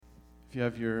If you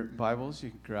have your Bibles, you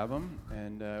can grab them,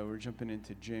 and we're jumping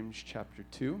into James chapter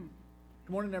 2.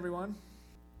 Good morning, everyone.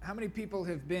 How many people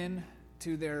have been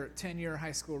to their 10-year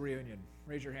high school reunion?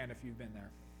 Raise your hand if you've been there.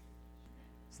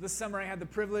 So this summer I had the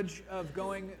privilege of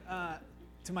going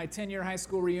to my 10-year high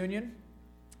school reunion,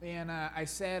 and I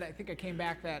think I came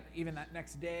back that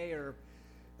next day or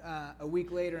a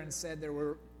week later and said there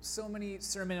were so many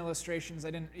sermon illustrations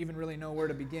I didn't even really know where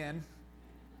to begin.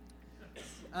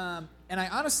 And I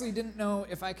honestly didn't know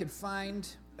if I could find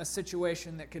a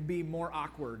situation that could be more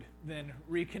awkward than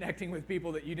reconnecting with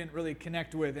people that you didn't really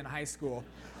connect with in high school.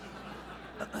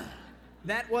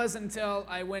 That was until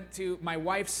I went to my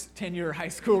wife's 10-year high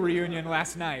school reunion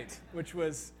last night, which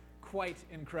was quite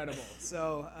incredible.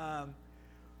 So,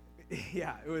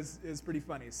 yeah, it was pretty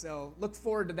funny. So look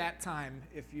forward to that time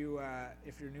if you're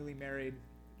newly married,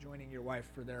 joining your wife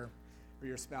or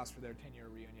your spouse for their 10-year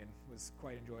reunion. It was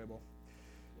quite enjoyable.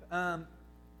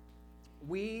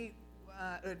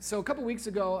 So a couple weeks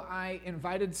ago, I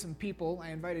invited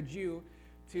you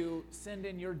to send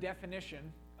in your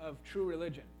definition of true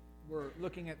religion. We're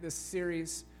looking at this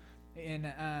series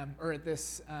at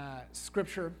this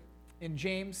scripture in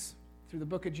James, through the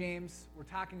book of James. We're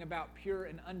talking about pure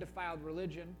and undefiled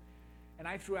religion, and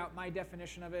I threw out my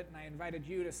definition of it, and I invited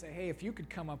you to say, hey, if you could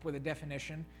come up with a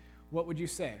definition, what would you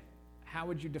say? How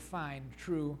would you define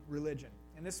true religion?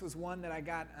 And this was one that I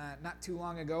got not too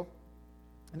long ago.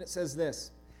 And it says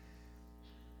this: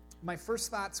 my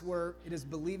first thoughts were, it is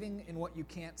believing in what you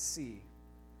can't see,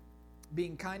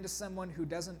 being kind to someone who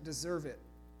doesn't deserve it,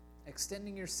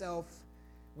 extending yourself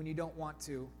when you don't want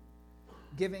to,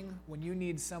 giving when you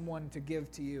need someone to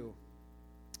give to you.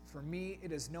 For me,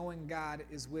 it is knowing God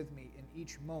is with me in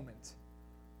each moment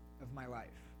of my life.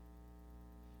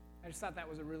 I just thought that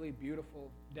was a really beautiful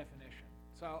definition.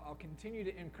 So I'll continue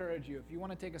to encourage you. If you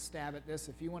want to take a stab at this,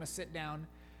 if you want to sit down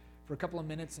for a couple of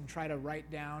minutes and try to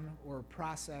write down or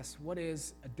process what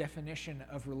is a definition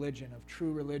of religion, of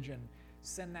true religion,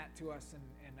 send that to us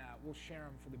and we'll share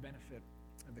them for the benefit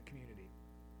of the community.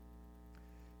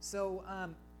 So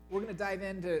we're going to dive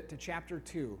into chapter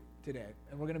 2 today,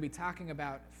 and we're going to be talking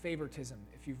about favoritism.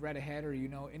 If you've read ahead or you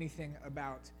know anything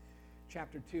about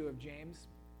chapter 2 of James.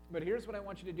 But here's what I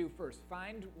want you to do first.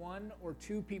 Find one or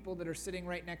two people that are sitting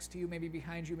right next to you, maybe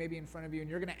behind you, maybe in front of you, and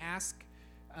you're going to ask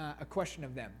a question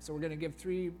of them. So we're going to give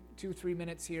 3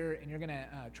 minutes here, and you're going to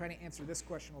try to answer this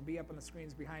question. It'll be up on the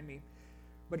screens behind me.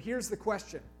 But here's the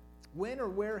question. When or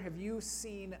where have you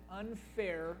seen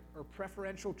unfair or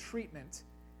preferential treatment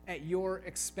at your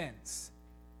expense?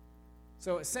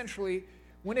 So essentially,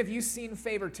 when have you seen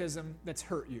favoritism that's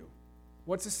hurt you?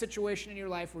 What's a situation in your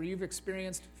life where you've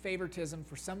experienced favoritism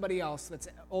for somebody else that's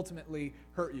ultimately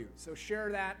hurt you? So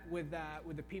share that with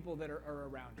the people that are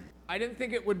around you. I didn't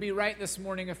think it would be right this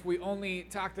morning if we only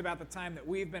talked about the time that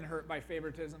we've been hurt by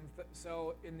favoritism.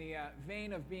 So in the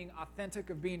vein of being authentic,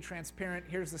 of being transparent,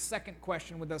 here's the second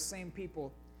question with those same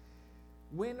people.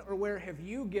 When or where have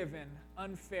you given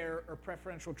unfair or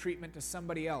preferential treatment to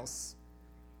somebody else,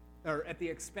 or at the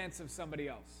expense of somebody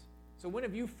else? So when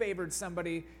have you favored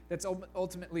somebody that's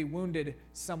ultimately wounded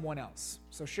someone else?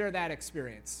 So share that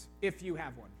experience, if you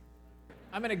have one.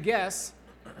 I'm going to guess,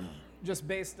 just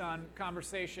based on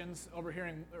conversations,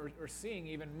 overhearing or seeing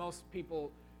even, most people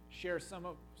share some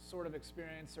sort of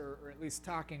experience or at least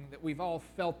talking, that we've all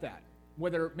felt that.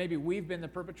 Whether maybe we've been the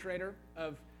perpetrator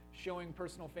of showing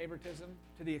personal favoritism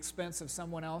to the expense of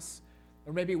someone else,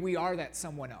 or maybe we are that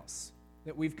someone else,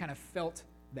 that we've kind of felt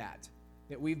that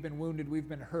we've been wounded, we've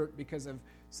been hurt because of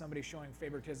somebody showing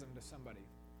favoritism to somebody.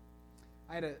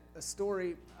 I had a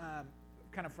story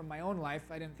kind of from my own life.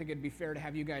 I didn't think it'd be fair to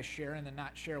have you guys share and then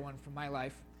not share one from my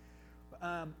life.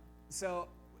 So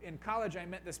in college, I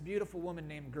met this beautiful woman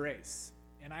named Grace,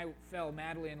 and I fell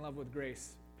madly in love with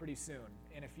Grace pretty soon.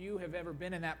 And if you have ever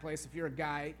been in that place, if you're a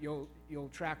guy, you'll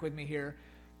track with me here.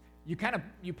 You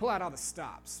pull out all the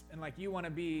stops, and like you want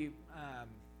to be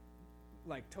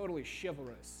like totally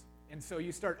chivalrous. And so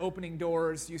you start opening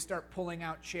doors, you start pulling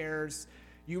out chairs,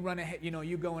 you run ahead,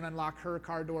 you go and unlock her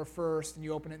car door first, and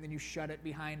you open it, and then you shut it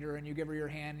behind her, and you give her your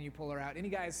hand, and you pull her out. Any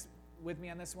guys with me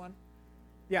on this one?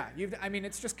 Yeah,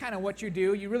 it's just kind of what you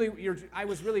do. I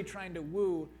was really trying to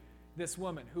woo this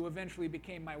woman who eventually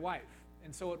became my wife,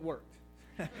 and so it worked.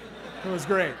 It was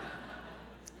great.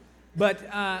 But,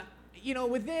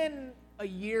 within a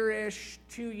year-ish,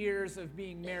 2 years of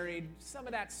being married, some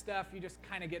of that stuff you just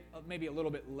kind of get maybe a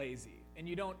little bit lazy, and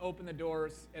you don't open the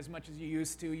doors as much as you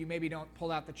used to. You maybe don't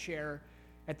pull out the chair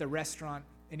at the restaurant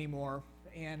anymore,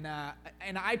 and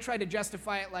I try to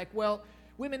justify it like, well,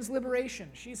 women's liberation.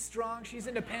 She's strong. She's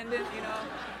independent.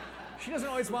 She doesn't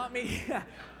always want me.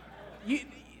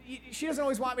 she doesn't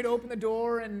always want me to open the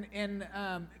door,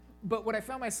 but what I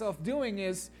found myself doing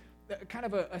is kind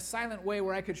of a silent way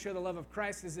where I could show the love of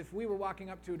Christ is if we were walking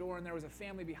up to a door and there was a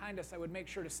family behind us, I would make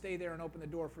sure to stay there and open the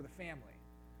door for the family.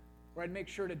 Or I'd make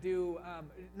sure to do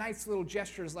nice little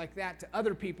gestures like that to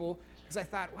other people because I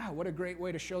thought, wow, what a great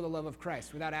way to show the love of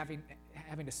Christ without having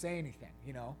to say anything,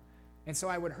 you know. And so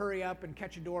I would hurry up and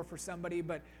catch a door for somebody,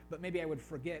 but maybe I would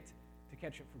forget to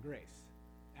catch it for Grace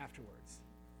afterwards.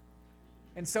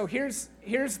 And so here's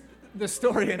the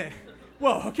story in it.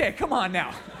 Whoa, okay, come on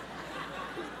now.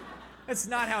 That's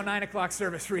not how 9 o'clock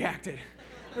service reacted.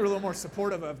 They were a little more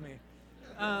supportive of me.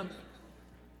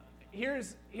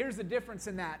 Here's the difference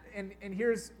in that, and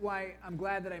here's why I'm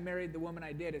glad that I married the woman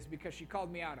I did, is because she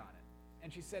called me out on it.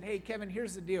 And she said, hey, Kevin,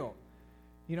 here's the deal.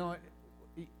 You know,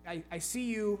 I see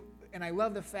you, and I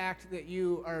love the fact that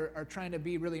you are trying to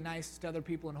be really nice to other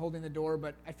people and holding the door,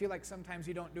 but I feel like sometimes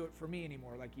you don't do it for me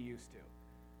anymore like you used to.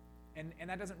 And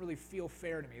that doesn't really feel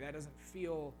fair to me. That doesn't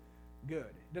feel good.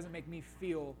 It doesn't make me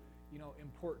feel, you know,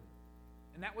 important.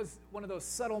 And that was one of those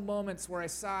subtle moments where I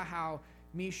saw how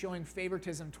me showing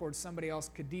favoritism towards somebody else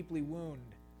could deeply wound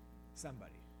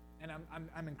somebody. And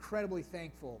I'm incredibly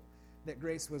thankful that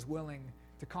Grace was willing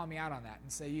to call me out on that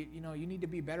and say, you know, you need to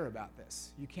be better about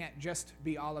this. You can't just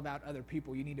be all about other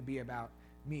people. You need to be about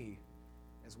me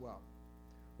as well.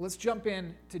 Let's jump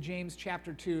in to James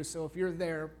chapter 2. So if you're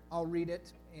there, I'll read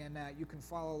it, and you can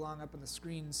follow along up on the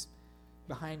screens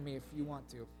behind me if you want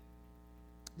to.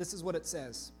 This is what it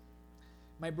says.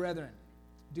 My brethren,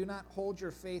 do not hold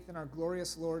your faith in our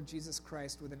glorious Lord Jesus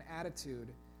Christ with an attitude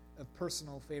of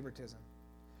personal favoritism.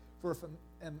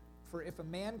 For if a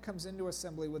man comes into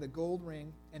assembly with a gold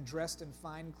ring and dressed in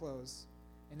fine clothes,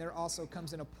 and there also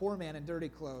comes in a poor man in dirty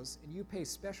clothes, and you pay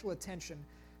special attention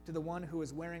to the one who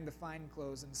is wearing the fine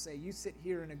clothes, and say, you sit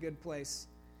here in a good place,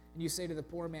 and you say to the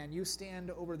poor man, you stand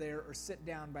over there or sit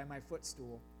down by my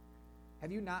footstool,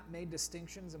 have you not made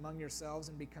distinctions among yourselves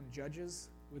and become judges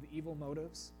with evil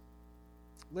motives?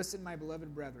 Listen, my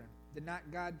beloved brethren, did not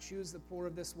God choose the poor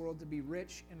of this world to be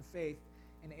rich in faith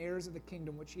and heirs of the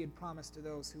kingdom which he had promised to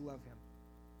those who love him?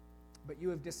 But you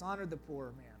have dishonored the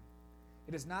poor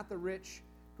man. Is it not the rich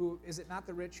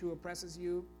who oppresses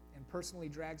you and personally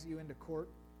drags you into court?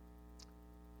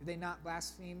 Do they not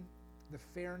blaspheme the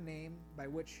fair name by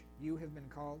which you have been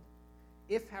called?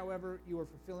 If, however, you are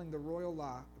fulfilling the royal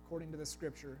law according to the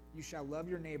Scripture, you shall love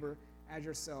your neighbor as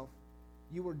yourself,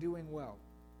 you are doing well.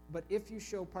 But if you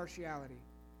show partiality,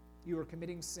 you are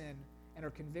committing sin and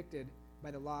are convicted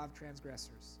by the law of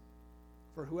transgressors.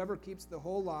 For whoever keeps the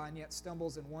whole law and yet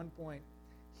stumbles in one point,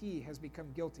 he has become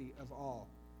guilty of all.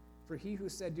 For he who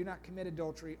said, do not commit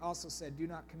adultery, also said, do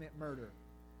not commit murder.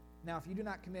 Now if you do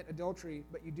not commit adultery,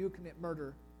 but you do commit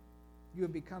murder, you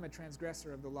have become a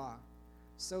transgressor of the law.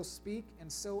 So speak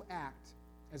and so act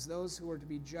as those who are to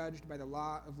be judged by the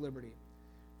law of liberty.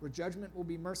 For judgment will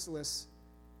be merciless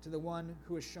to the one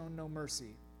who has shown no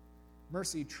mercy.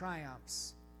 Mercy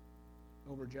triumphs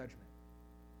over judgment.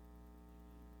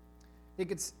 I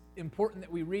think it's important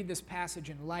that we read this passage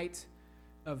in light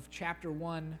of chapter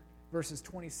 1, verses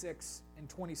 26 and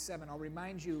 27. I'll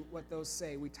remind you what those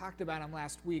say. We talked about them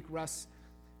last week. Russ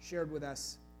shared with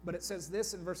us. But it says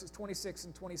this in verses 26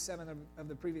 and 27 of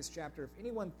the previous chapter. If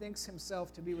anyone thinks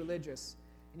himself to be religious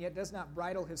and yet does not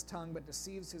bridle his tongue but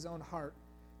deceives his own heart,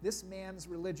 this man's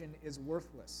religion is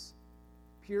worthless.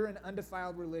 Pure and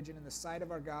undefiled religion in the sight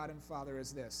of our God and Father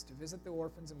is this, to visit the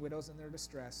orphans and widows in their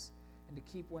distress and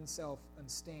to keep oneself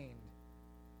unstained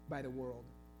by the world.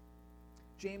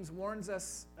 James warns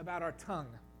us about our tongue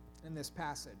in this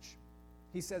passage.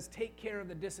 He says, take care of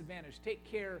the disadvantaged, take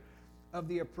care of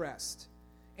the oppressed,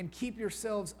 and keep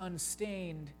yourselves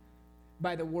unstained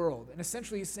by the world. And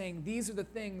essentially he's saying these are the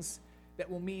things that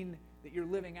will mean that you're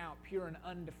living out pure and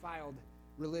undefiled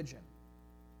religion.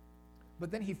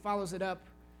 But then he follows it up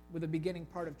with the beginning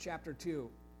part of chapter 2.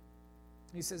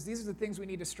 He says these are the things we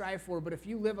need to strive for, but if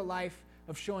you live a life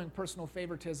of showing personal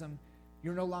favoritism,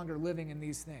 you're no longer living in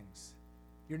these things.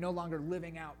 You're no longer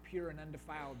living out pure and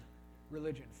undefiled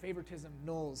religion. Favoritism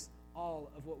nulls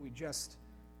all of what we just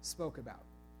spoke about.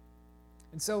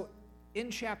 And so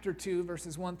in chapter 2,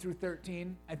 verses 1 through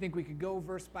 13, I think we could go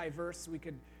verse by verse. We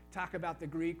could talk about the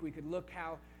Greek. We could look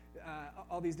how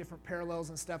all these different parallels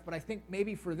and stuff. But I think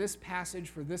maybe for this passage,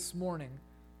 for this morning,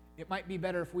 it might be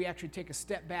better if we actually take a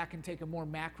step back and take a more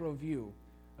macro view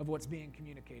of what's being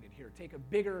communicated here. Take a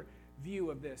bigger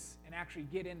view of this and actually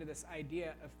get into this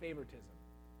idea of favoritism.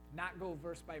 Not go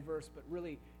verse by verse, but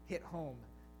really hit home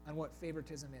on what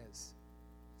favoritism is.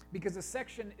 Because the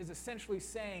section is essentially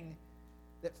saying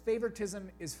that favoritism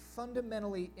is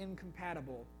fundamentally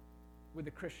incompatible with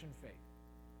the Christian faith.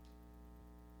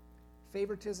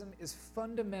 favoritism is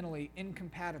fundamentally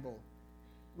incompatible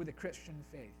with the Christian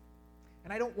faith.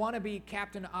 And I don't want to be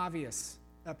Captain Obvious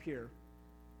up here,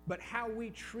 but how we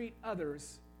treat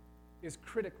others is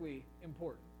critically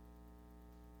important.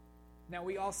 Now,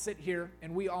 we all sit here,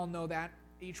 and we all know that.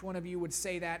 Each one of you would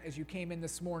say that as you came in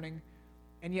this morning,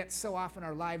 and yet so often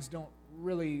our lives don't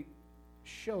really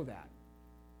show that.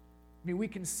 I mean, we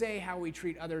can say how we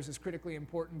treat others is critically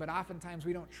important, but oftentimes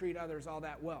we don't treat others all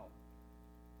that well.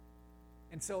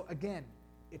 And so, again,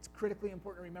 it's critically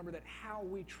important to remember that how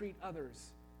we treat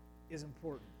others is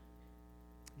important.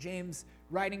 James,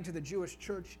 writing to the Jewish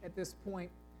church at this point,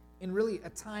 in really a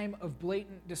time of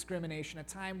blatant discrimination, a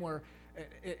time where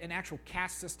an actual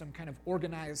caste system kind of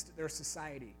organized their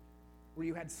society, where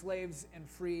you had slaves and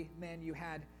free men, you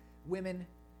had women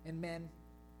and men,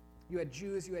 you had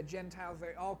Jews, you had Gentiles.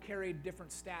 They all carried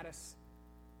different status.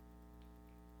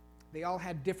 They all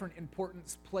had different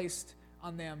importance placed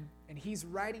on them. And he's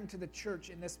writing to the church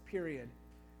in this period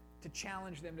to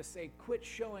challenge them to say, quit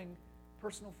showing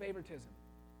personal favoritism.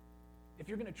 If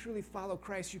you're going to truly follow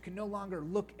Christ, you can no longer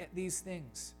look at these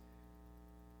things.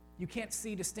 You can't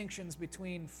see distinctions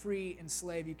between free and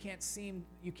slave. You can't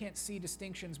see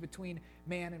distinctions between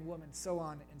man and woman, so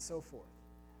on and so forth.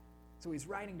 So he's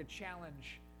writing to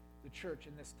challenge the church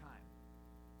in this time.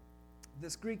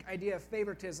 This Greek idea of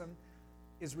favoritism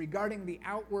is regarding the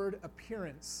outward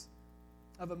appearance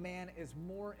of a man as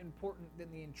more important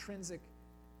than the intrinsic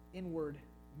inward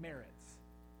merits.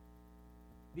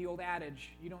 The old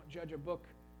adage, you don't judge a book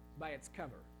by its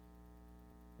cover.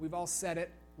 We've all said it.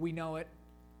 We know it.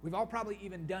 We've all probably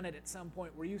even done it at some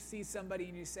point where you see somebody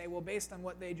and you say, well, based on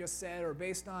what they just said or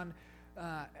based on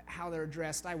how they're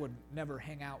dressed, I would never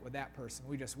hang out with that person.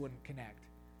 We just wouldn't connect.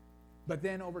 But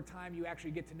then over time, you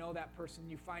actually get to know that person.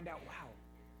 You find out,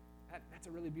 wow, that's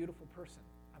a really beautiful person.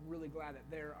 I'm really glad that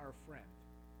they're our friend,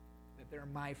 that they're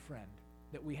my friend,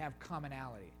 that we have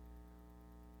commonality.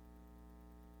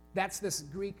 That's this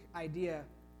Greek idea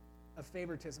of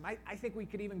favoritism. I think we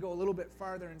could even go a little bit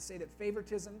farther and say that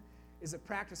favoritism is a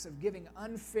practice of giving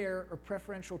unfair or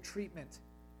preferential treatment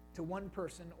to one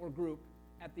person or group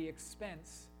at the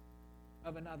expense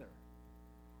of another.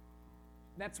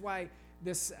 That's why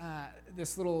this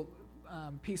little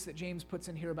piece that James puts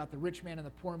in here about the rich man and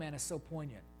the poor man is so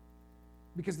poignant.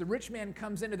 Because the rich man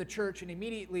comes into the church and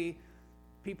immediately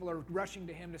people are rushing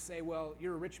to him to say, well,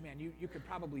 you're a rich man. You could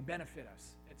probably benefit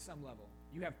us at some level.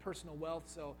 You have personal wealth,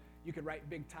 so you could write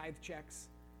big tithe checks.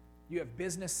 You have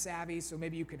business savvy, so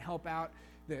maybe you can help out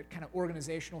the kind of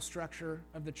organizational structure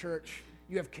of the church.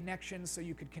 You have connections, so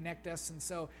you could connect us. And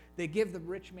so they give the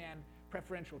rich man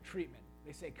preferential treatment.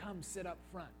 They say, come sit up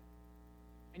front.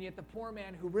 And yet the poor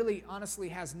man, who really honestly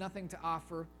has nothing to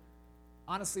offer,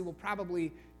 honestly will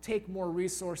probably take more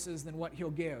resources than what he'll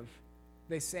give.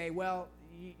 They say, well,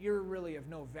 you're really of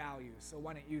no value, so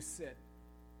why don't you sit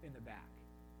in the back?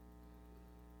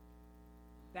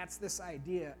 That's this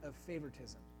idea of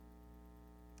favoritism.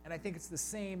 And I think it's the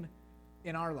same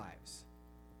in our lives.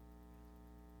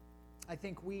 I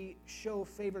think we show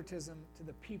favoritism to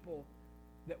the people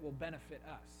that will benefit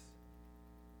us.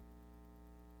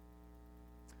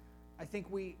 I think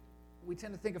we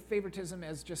tend to think of favoritism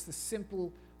as just the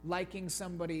simple liking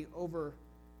somebody over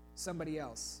somebody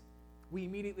else. We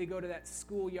immediately go to that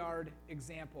schoolyard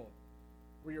example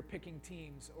where you're picking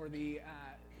teams, or the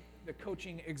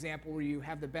coaching example where you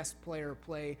have the best player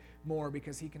play more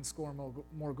because he can score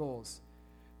more goals.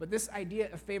 But this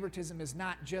idea of favoritism is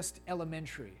not just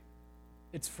elementary.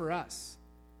 It's for us.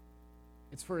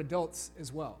 It's for adults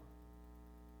as well.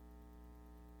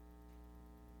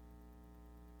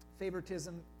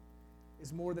 Favoritism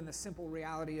is more than the simple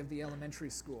reality of the elementary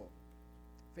school.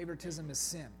 Favoritism is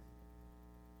sin.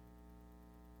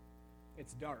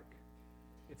 It's dark.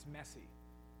 It's messy.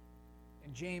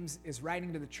 And James is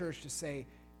writing to the church to say,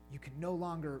 you can no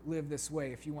longer live this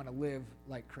way if you want to live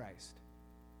like Christ.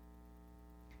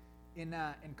 In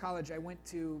college, I went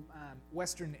to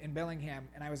Western in Bellingham,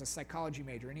 and I was a psychology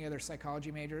major. Any other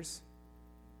psychology majors?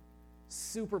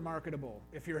 Super marketable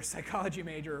if you're a psychology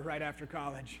major right after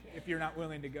college, if you're not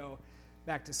willing to go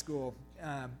back to school.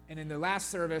 And in the last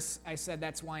service, I said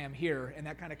that's why I'm here, and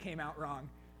that kind of came out wrong.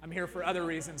 I'm here for other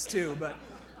reasons too,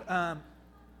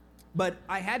 but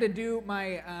I had to do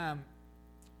my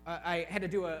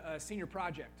a senior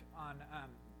project on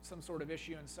some sort of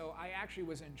issue, and so I actually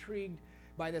was intrigued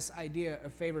by this idea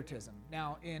of favoritism.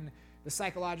 Now, in the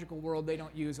psychological world, they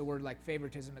don't use a word like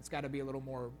favoritism. It's got to be a little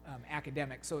more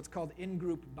academic, so it's called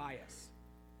in-group bias.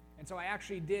 And so I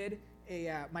actually did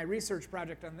my research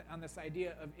project on this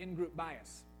idea of in-group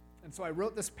bias. And so I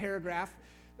wrote this paragraph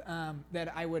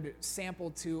that I would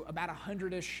sample to about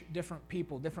 100-ish different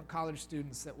people, different college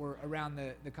students that were around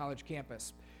the college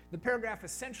campus. The paragraph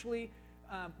essentially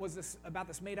was about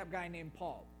this made-up guy named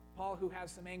Paul. Paul, who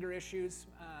has some anger issues,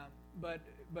 but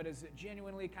is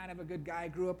genuinely kind of a good guy,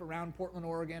 grew up around Portland,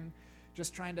 Oregon,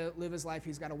 just trying to live his life.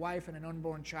 He's got a wife and an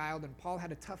unborn child, and Paul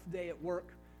had a tough day at work,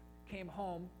 came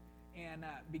home, and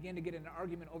began to get in an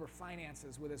argument over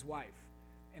finances with his wife.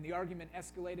 And the argument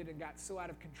escalated and got so out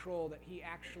of control that he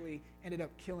actually ended up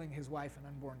killing his wife and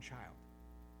unborn child.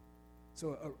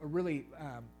 So a really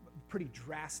pretty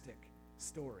drastic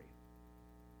story.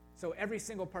 So every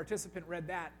single participant read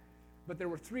that, but there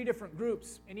were 3 different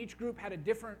groups, and each group had a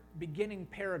different beginning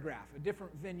paragraph, a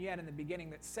different vignette in the beginning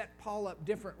that set Paul up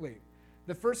differently.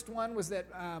 The first one was that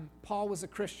Paul was a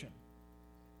Christian.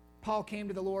 Paul came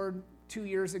to the Lord 2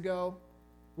 years ago,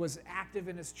 was active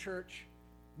in his church,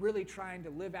 really trying to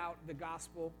live out the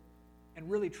gospel and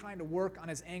really trying to work on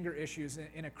his anger issues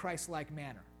in a Christ-like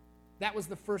manner. That was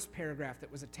the first paragraph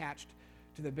that was attached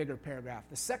to the bigger paragraph.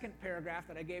 The second paragraph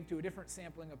that I gave to a different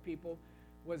sampling of people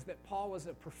was that Paul was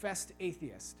a professed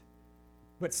atheist,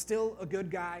 but still a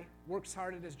good guy, works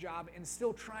hard at his job, and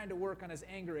still trying to work on his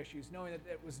anger issues, knowing that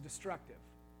it was destructive.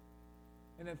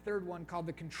 And the third one, called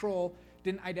the control,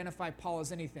 didn't identify Paul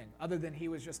as anything other than he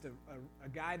was just a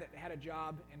guy that had a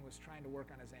job and was trying to work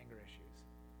on his anger issues.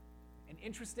 And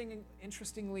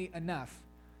interestingly enough,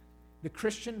 the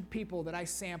Christian people that I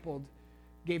sampled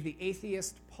gave the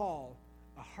atheist Paul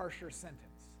a harsher sentence.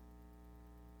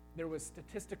 There was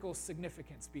statistical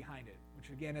significance behind it,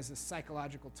 which again is a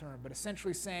psychological term, but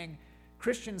essentially saying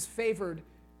Christians favored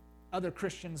other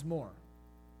Christians more.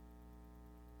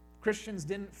 Christians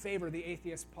didn't favor the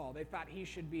atheist Paul. They thought he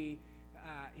should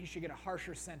get a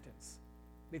harsher sentence.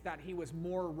 They thought he was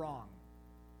more wrong,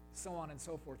 so on and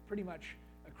so forth, pretty much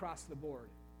across the board.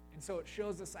 And so it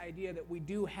shows this idea that we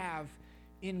do have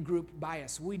in-group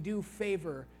bias. We do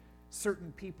favor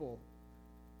certain people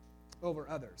over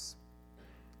others.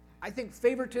 I think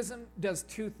favoritism does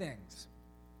 2 things.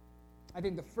 I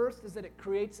think the first is that it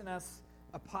creates in us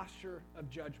a posture of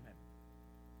judgment.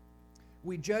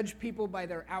 We judge people by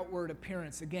their outward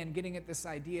appearance. Again, getting at this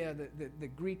idea, the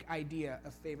Greek idea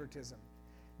of favoritism.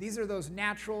 These are those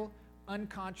natural,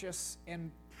 unconscious,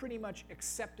 and pretty much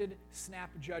accepted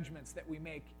snap judgments that we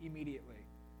make immediately.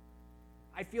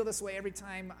 I feel this way every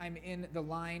time I'm in the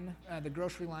line, the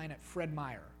grocery line at Fred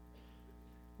Meyer,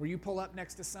 where you pull up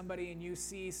next to somebody and you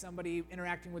see somebody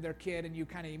interacting with their kid and you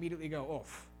kind of immediately go, oh,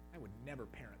 I would never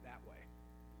parent that way,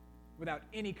 without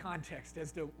any context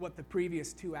as to what the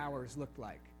previous 2 hours looked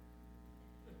like.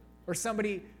 Or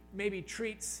somebody maybe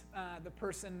treats the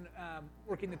person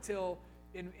working the till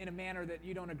in a manner that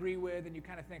you don't agree with, and you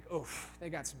kind of think, oh, they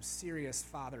got some serious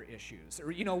father issues,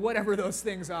 or whatever those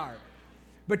things are.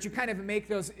 But you kind of make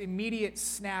those immediate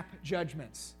snap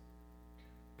judgments.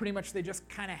 Pretty much they just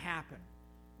kind of happen.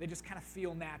 They just kind of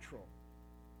feel natural.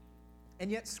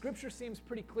 And yet Scripture seems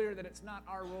pretty clear that it's not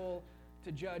our role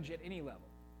to judge at any level.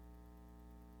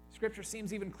 Scripture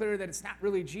seems even clear that it's not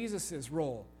really Jesus'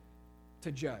 role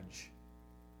to judge.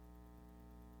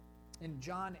 In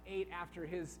John 8, after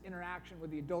his interaction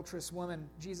with the adulterous woman,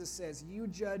 Jesus says, "You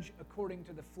judge according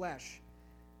to the flesh.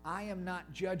 I am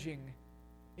not judging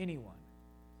anyone."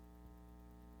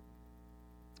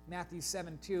 Matthew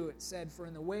 7:2, it said, "For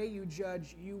in the way you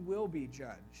judge, you will be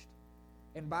judged,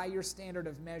 and by your standard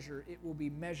of measure, it will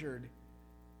be measured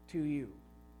to you."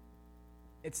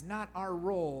 It's not our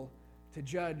role to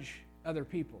judge other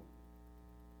people.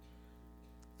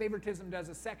 Favoritism does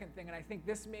a second thing, and I think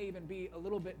this may even be a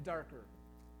little bit darker.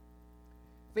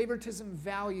 Favoritism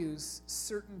values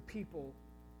certain people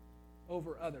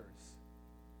over others.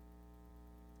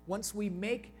 Once we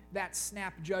make that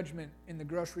snap judgment in the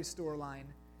grocery store line,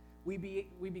 we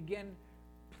begin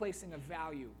placing a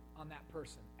value on that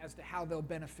person as to how they'll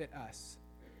benefit us.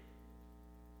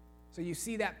 So you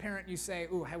see that parent, you say,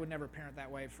 "Ooh, I would never parent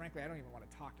that way. Frankly, I don't even want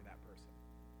to talk to that person.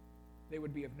 They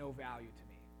would be of no value to me."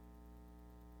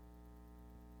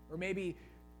 Or maybe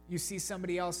you see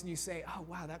somebody else and you say, "Oh,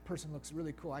 wow, that person looks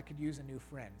really cool. I could use a new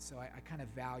friend, so I kind of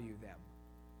value them.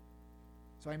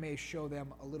 So I may show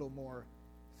them a little more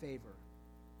favor."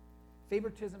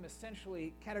 Favoritism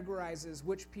essentially categorizes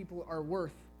which people are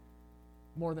worth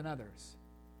more than others.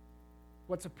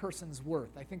 What's a person's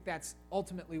worth? I think that's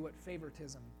ultimately what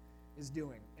favoritism is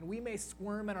doing. And we may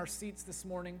squirm in our seats this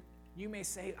morning. You may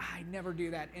say, "I never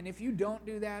do that." And if you don't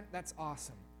do that, that's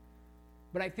awesome.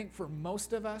 But I think for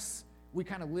most of us, we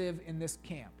kind of live in this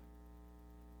camp.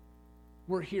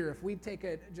 We're here. If we take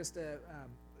a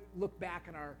look back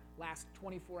in our last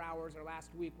 24 hours, our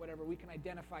last week, whatever, we can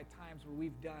identify times where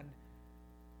we've done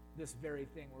this very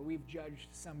thing, where we've judged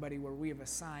somebody, where we have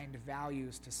assigned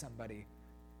values to somebody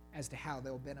as to how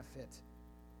they'll benefit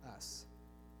us.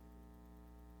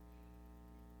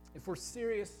 If we're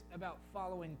serious about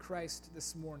following Christ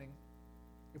this morning,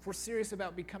 if we're serious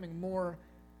about becoming more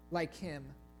like him,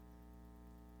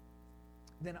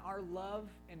 then our love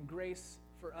and grace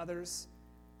for others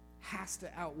has to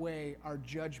outweigh our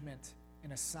judgment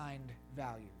and assigned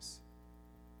values.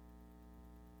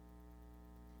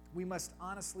 We must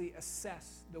honestly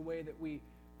assess the way that we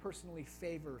personally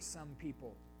favor some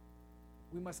people.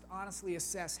 We must honestly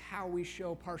assess how we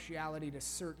show partiality to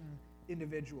certain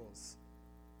individuals.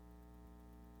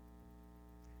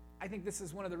 I think this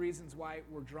is one of the reasons why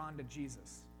we're drawn to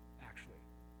Jesus, actually.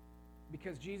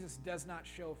 Because Jesus does not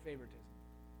show favoritism.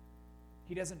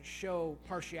 He doesn't show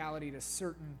partiality to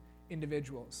certain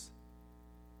individuals.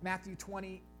 Matthew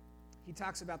 20, he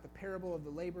talks about the parable of the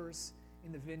laborers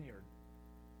in the vineyard.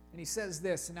 And he says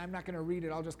this, and I'm not going to read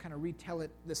it, I'll just kind of retell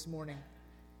it this morning.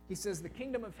 He says, the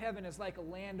kingdom of heaven is like a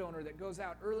landowner that goes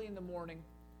out early in the morning.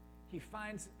 He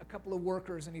finds a couple of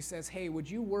workers and he says, hey, would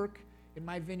you work in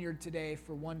my vineyard today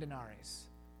for 1 denarius?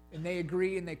 And they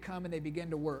agree and they come and they begin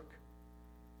to work.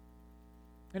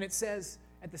 And it says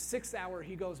at the 6th hour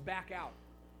he goes back out.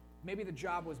 Maybe the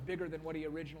job was bigger than what he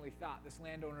originally thought, this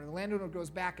landowner. The landowner goes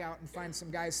back out and finds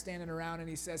some guys standing around and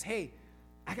he says, hey,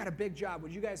 I got a big job.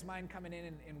 Would you guys mind coming in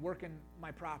and working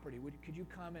my property? Could you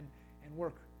come and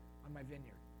work on my vineyard?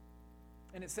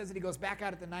 And it says that he goes back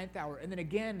out at the 9th hour and then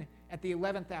again at the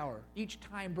 11th hour, each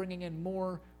time bringing in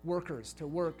more workers to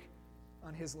work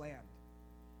on his land.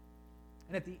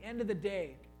 And at the end of the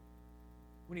day,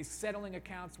 when he's settling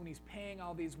accounts, when he's paying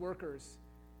all these workers,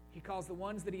 he calls the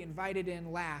ones that he invited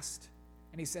in last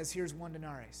and he says, here's 1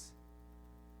 denarius.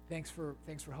 Thanks for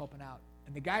helping out.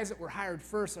 And the guys that were hired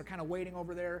first are kind of waiting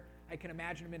over there. I can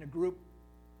imagine them in a group.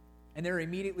 And they're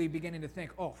immediately beginning to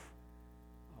think,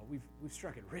 we've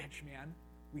struck it rich, man.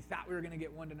 We thought we were going to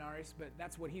get 1 denarius, but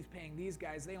that's what he's paying these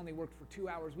guys. They only worked for 2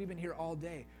 hours. We've been here all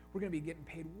day. We're going to be getting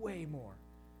paid way more.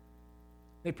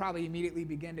 They probably immediately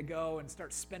begin to go and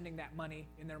start spending that money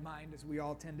in their mind, as we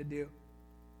all tend to do.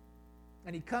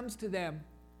 And he comes to them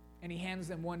and he hands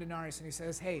them 1 denarius and he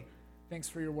says, hey, thanks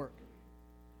for your work.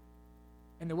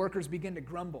 And the workers begin to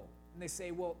grumble. And they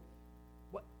say, well,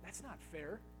 that's not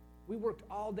fair. We worked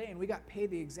all day and we got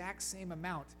paid the exact same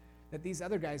amount that these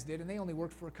other guys did, and they only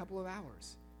worked for a couple of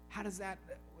hours. How does that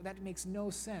makes no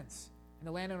sense. And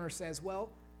the landowner says, well,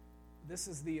 this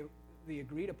is the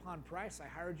agreed upon price. I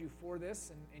hired you for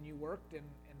this and you worked, and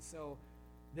so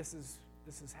this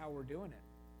is how we're doing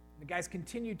it. And the guys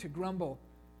continue to grumble.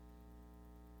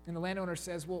 And the landowner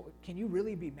says, well, can you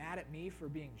really be mad at me for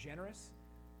being generous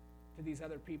to these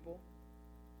other people?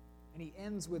 And he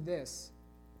ends with this.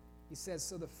 He says,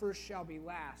 so the first shall be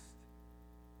last,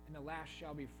 and the last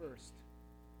shall be first.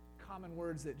 Common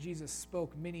words that Jesus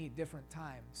spoke many different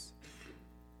times.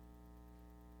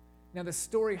 Now, the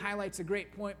story highlights a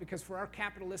great point because for our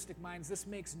capitalistic minds, this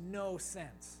makes no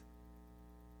sense.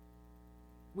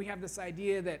 We have this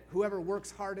idea that whoever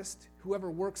works hardest, whoever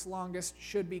works longest,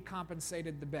 should be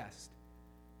compensated the best.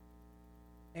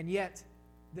 And yet,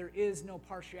 there is no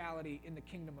partiality in the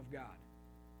kingdom of God.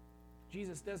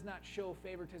 Jesus does not show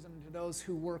favoritism to those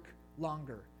who work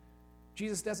longer.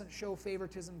 Jesus doesn't show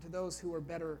favoritism to those who are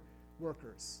better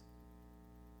workers.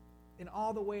 In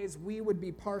all the ways we would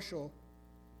be partial,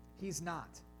 he's not.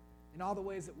 In all the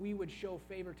ways that we would show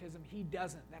favoritism, he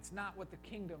doesn't. That's not what the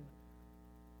kingdom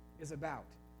is about.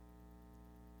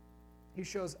 He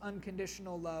shows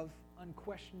unconditional love,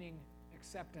 unquestioning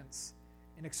acceptance,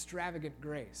 and extravagant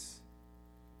grace.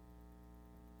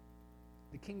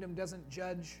 The kingdom doesn't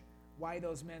judge why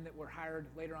those men that were hired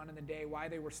later on in the day, why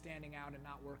they were standing out and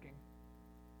not working.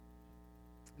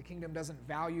 The kingdom doesn't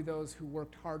value those who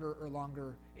worked harder or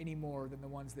longer any more than the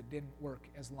ones that didn't work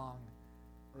as long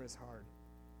or as hard.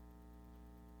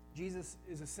 Jesus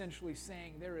is essentially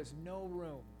saying there is no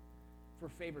room for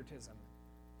favoritism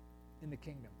in the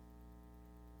kingdom.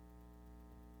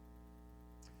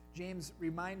 James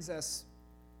reminds us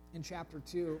in chapter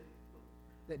 2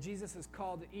 that Jesus has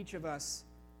called each of us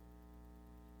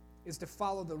is to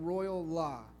follow the royal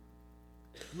law,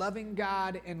 loving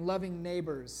God and loving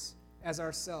neighbors as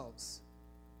ourselves.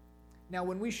 Now,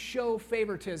 when we show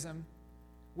favoritism,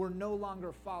 we're no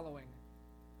longer following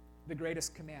the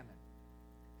greatest commandment.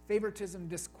 Favoritism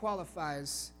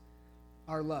disqualifies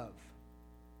our love.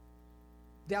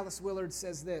 Dallas Willard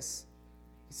says this.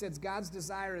 He says, God's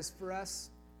desire for us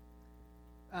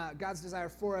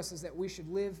is that we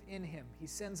should live in him. He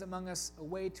sends among us a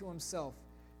way to himself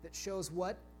that shows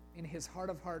what in his heart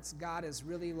of hearts God is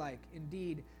really like.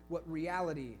 Indeed, what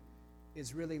reality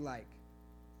is really like.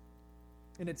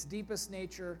 In its deepest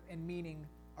nature and meaning,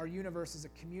 our universe is a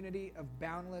community of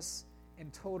boundless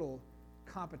and total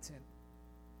competent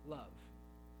love.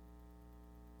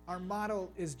 Our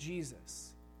model is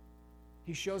Jesus.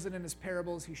 He shows it in his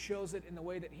parables. He shows it in the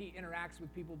way that he interacts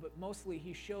with people, but mostly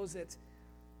he shows it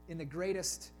in the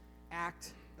greatest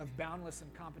act of boundless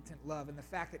and competent love, and the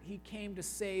fact that he came to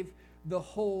save the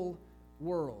whole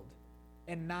world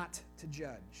and not to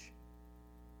judge.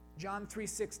 John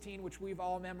 3:16, which we've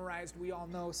all memorized, we all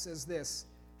know, says this: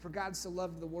 "For God so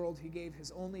loved the world, he gave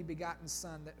his only begotten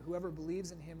Son, that whoever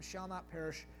believes in him shall not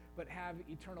perish, but have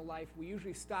eternal life." We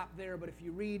usually stop there, but if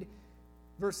you read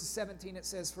verses 17, it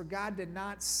says, "For God did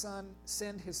not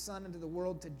send his Son into the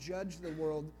world to judge the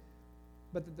world,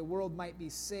 but that the world might be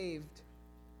saved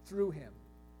through him."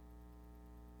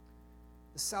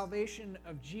 The salvation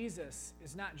of Jesus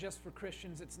is not just for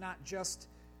Christians. It's not just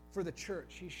for the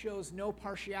church. He shows no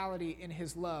partiality in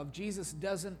his love. Jesus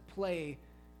doesn't play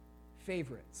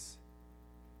favorites.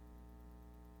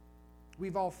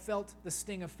 We've all felt the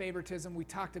sting of favoritism. We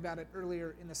talked about it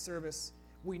earlier in the service.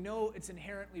 We know it's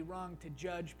inherently wrong to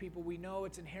judge people. We know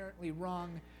it's inherently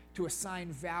wrong to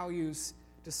assign values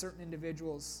to certain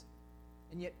individuals.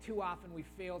 And yet too often we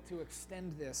fail to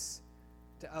extend this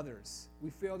to others. We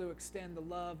fail to extend the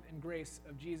love and grace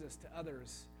of Jesus to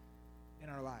others in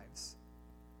our lives.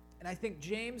 And I think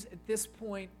James, at this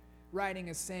point, writing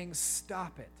is saying,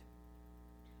 stop it.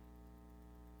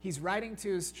 He's writing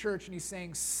to his church and he's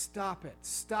saying, stop it.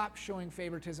 Stop showing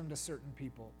favoritism to certain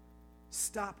people.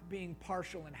 Stop being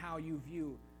partial in how you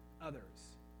view others.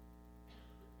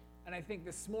 And I think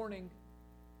this morning,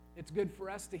 it's good for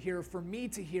us to hear, for me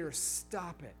to hear,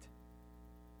 stop it.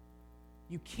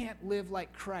 You can't live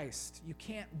like Christ. You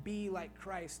can't be like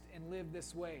Christ and live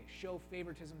this way. Show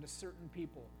favoritism to certain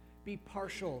people. Be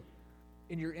partial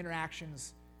in your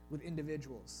interactions with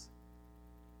individuals.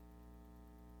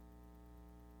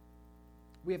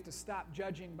 We have to stop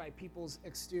judging by people's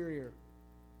exterior.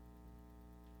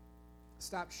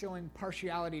 Stop showing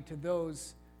partiality to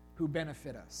those who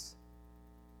benefit us.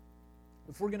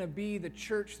 If we're going to be the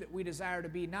church that we desire to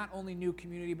be, not only New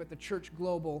Community, but the church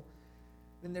global,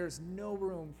 then there's no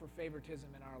room for favoritism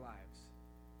in our lives.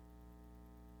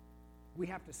 We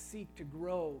have to seek to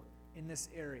grow in this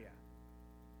area.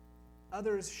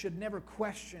 Others should never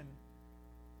question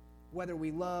whether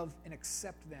we love and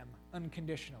accept them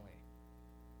unconditionally.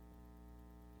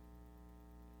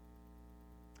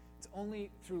 It's only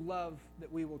through love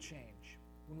that we will change.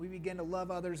 When we begin to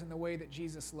love others in the way that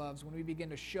Jesus loves, when we begin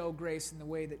to show grace in the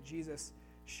way that Jesus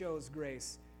shows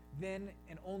grace, then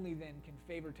and only then can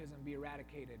favoritism be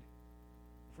eradicated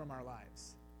from our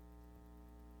lives.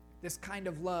 This kind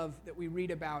of love that we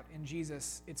read about in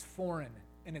Jesus, it's foreign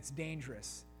and it's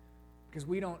dangerous because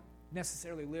we don't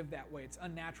necessarily live that way. It's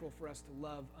unnatural for us to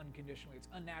love unconditionally. It's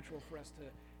unnatural for us to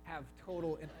have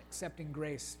total and accepting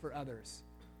grace for others.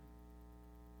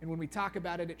 And when we talk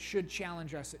about it, it should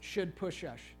challenge us. It should push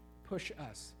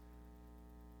us.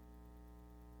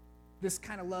 This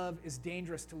kind of love is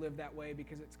dangerous to live that way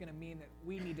because it's going to mean that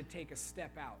we need to take a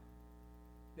step out,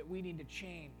 that we need to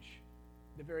change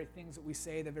the very things that we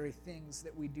say, the very things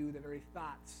that we do, the very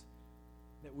thoughts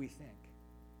that we think.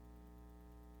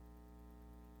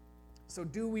 So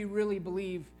do we really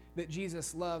believe that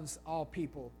Jesus loves all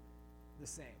people the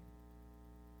same?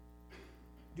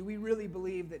 Do we really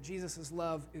believe that Jesus'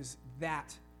 love is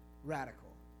that radical?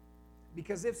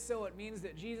 Because if so, it means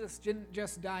that Jesus didn't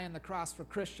just die on the cross for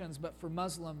Christians, but for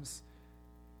Muslims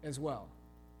as well.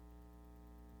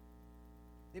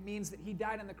 It means that he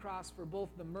died on the cross for both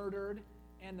the murdered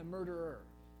and the murderer.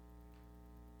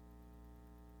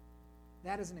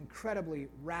 That is an incredibly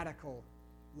radical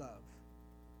love.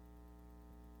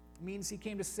 It means he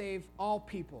came to save all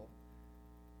people.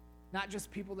 Not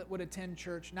just people that would attend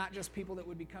church, not just people that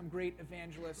would become great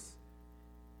evangelists,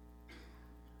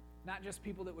 not just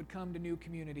people that would come to New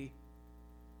Community,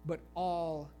 but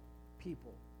all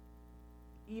people,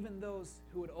 even those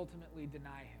who would ultimately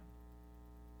deny him.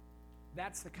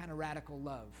 That's the kind of radical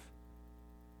love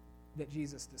that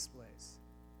Jesus displays.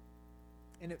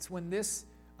 And it's when this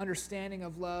understanding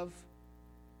of love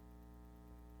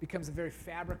becomes the very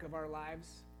fabric of our lives,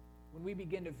 when we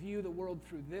begin to view the world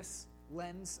through this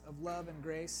lens of love and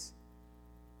grace,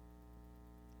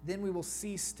 then we will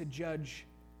cease to judge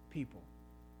people.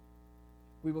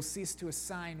 We will cease to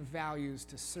assign values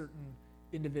to certain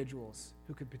individuals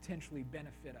who could potentially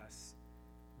benefit us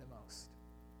the most.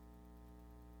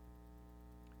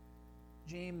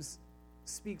 James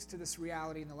speaks to this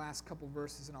reality in the last couple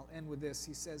verses, and I'll end with this.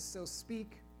 He says, "So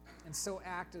speak and so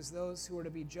act as those who are to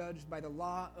be judged by the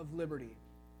law of liberty.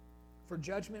 For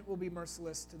judgment will be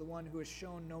merciless to the one who has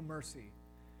shown no mercy.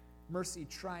 Mercy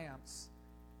triumphs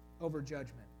over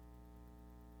judgment.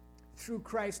 Through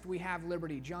Christ we have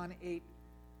liberty. John 8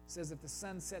 says, if the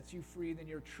Son sets you free, then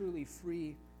you're truly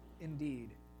free indeed.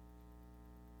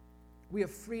 We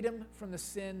have freedom from the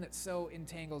sin that so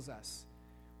entangles us.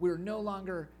 We're no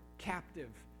longer captive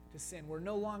to sin. We're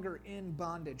no longer in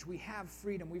bondage. We have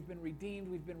freedom. We've been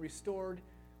redeemed. We've been restored.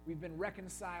 We've been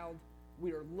reconciled.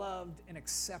 We are loved and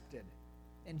accepted.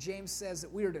 And James says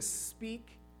that we are to speak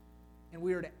and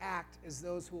we are to act as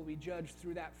those who will be judged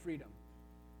through that freedom.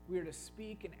 We are to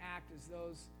speak and act as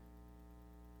those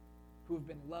who have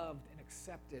been loved and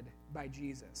accepted by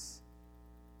Jesus.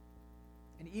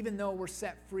 And even though we're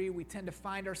set free, we tend to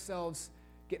find ourselves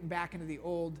getting back into the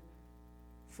old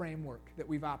framework that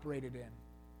we've operated in.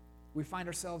 We find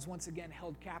ourselves once again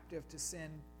held captive to sin,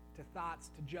 to thoughts,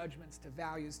 to judgments, to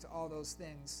values, to all those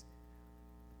things.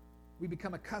 We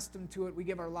become accustomed to it. We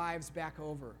give our lives back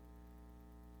over.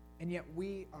 And yet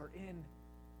we are in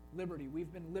liberty.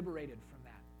 We've been liberated from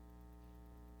that.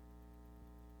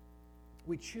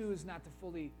 We choose not to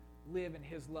fully live in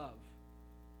His love.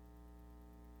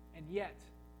 And yet,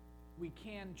 we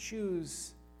can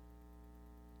choose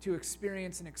to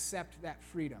experience and accept that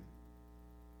freedom.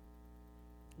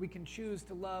 We can choose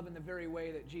to love in the very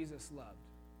way that Jesus loved.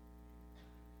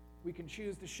 We can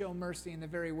choose to show mercy in the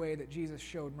very way that Jesus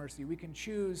showed mercy. We can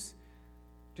choose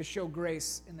to show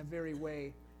grace in the very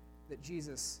way that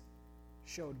Jesus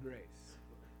showed grace.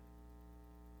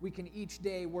 We can each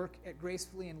day work at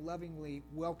gracefully and lovingly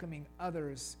welcoming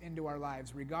others into our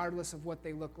lives, regardless of what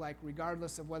they look like,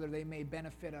 regardless of whether they may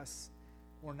benefit us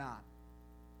or not.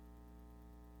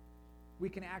 We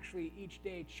can actually each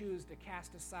day choose to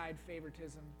cast aside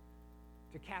favoritism,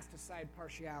 to cast aside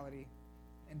partiality,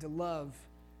 and to love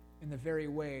in the very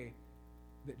way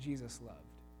that Jesus loved.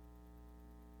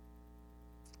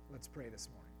 Let's pray this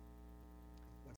morning.